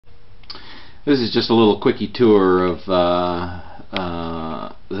This is just a little quickie tour of the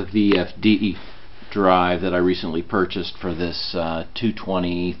VFD drive that I recently purchased for this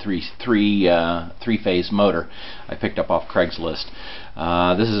 220 three-phase motor I picked up off Craigslist.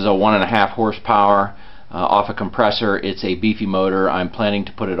 This is a 1.5 horsepower off a compressor. It's a beefy motor. I'm planning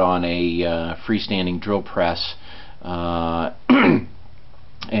to put it on a freestanding drill press.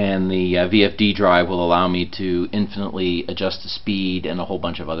 And the VFD drive will allow me to infinitely adjust the speed and a whole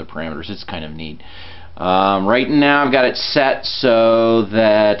bunch of other parameters. It's kind of neat. Right now I've got it set so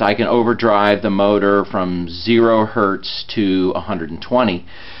that I can overdrive the motor from 0 hertz to 120.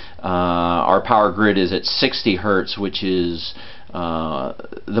 Our power grid is at 60 hertz, which is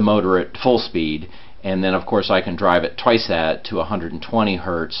the motor at full speed. And then of course I can drive it twice that to 120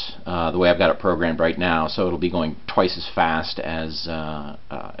 hertz the way I've got it programmed right now, so it'll be going twice as fast as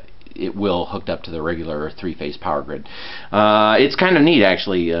it will hooked up to the regular 3-phase power grid. It's kind of neat,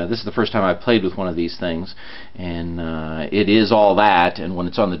 actually. This is the first time I've played with one of these things, and it is all that, and when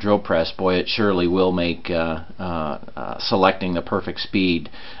it's on the drill press, boy, it surely will make selecting the perfect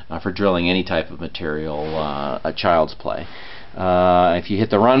speed for drilling any type of material a child's play. If you hit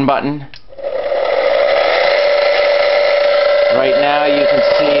the run button, right now you can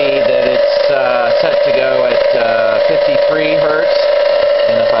see that it's set to go at 53 hertz,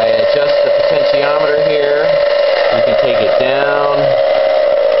 and if I adjust the potentiometer here, you can take it down,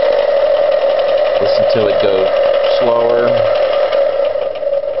 listen to it go slower,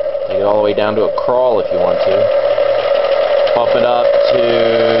 take it all the way down to a crawl if you want to, bump it up to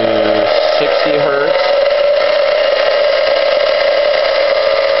 60 hertz.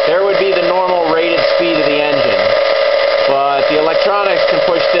 There would be the normal rated speed of the engine. But the electronics can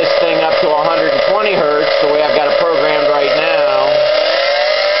push this thing up to 120 hertz the way I've got it programmed right now.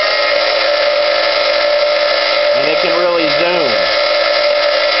 And it can really zoom.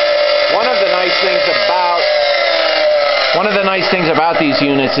 One of the nice things about these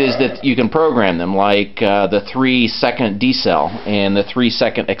units is that you can program them, like the 3-second decel and the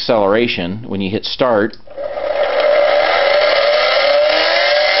 3-second acceleration. When you hit start,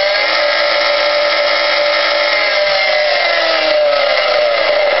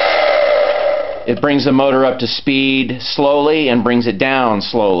 it brings the motor up to speed slowly and brings it down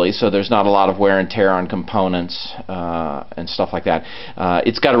slowly, so there's not a lot of wear and tear on components and stuff like that.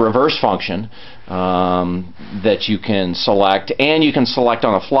 It's got a reverse function that you can select, and you can select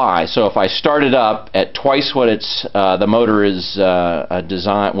on the fly. So if I start it up at twice what the motor is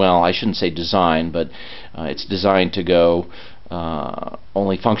designed, well, I shouldn't say designed, but it's designed to go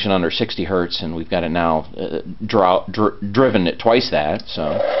only function under 60 hertz, and we've got it now driven at twice that.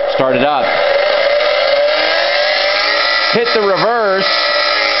 So start it up, hit the reverse,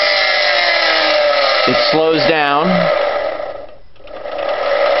 it slows down,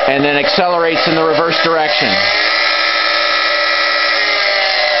 and then accelerates in the reverse direction.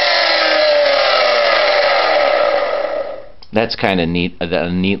 That's kind of neat,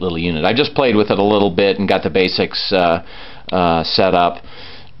 a neat little unit. I just played with it a little bit and got the basics set up.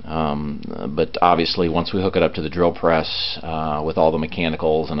 But obviously once we hook it up to the drill press with all the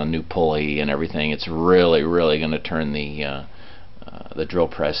mechanicals and a new pulley and everything, it's really going to turn the drill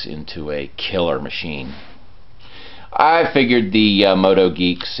press into a killer machine. I figured the moto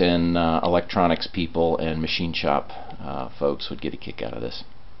geeks and electronics people and machine shop folks would get a kick out of this.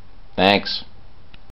 Thanks.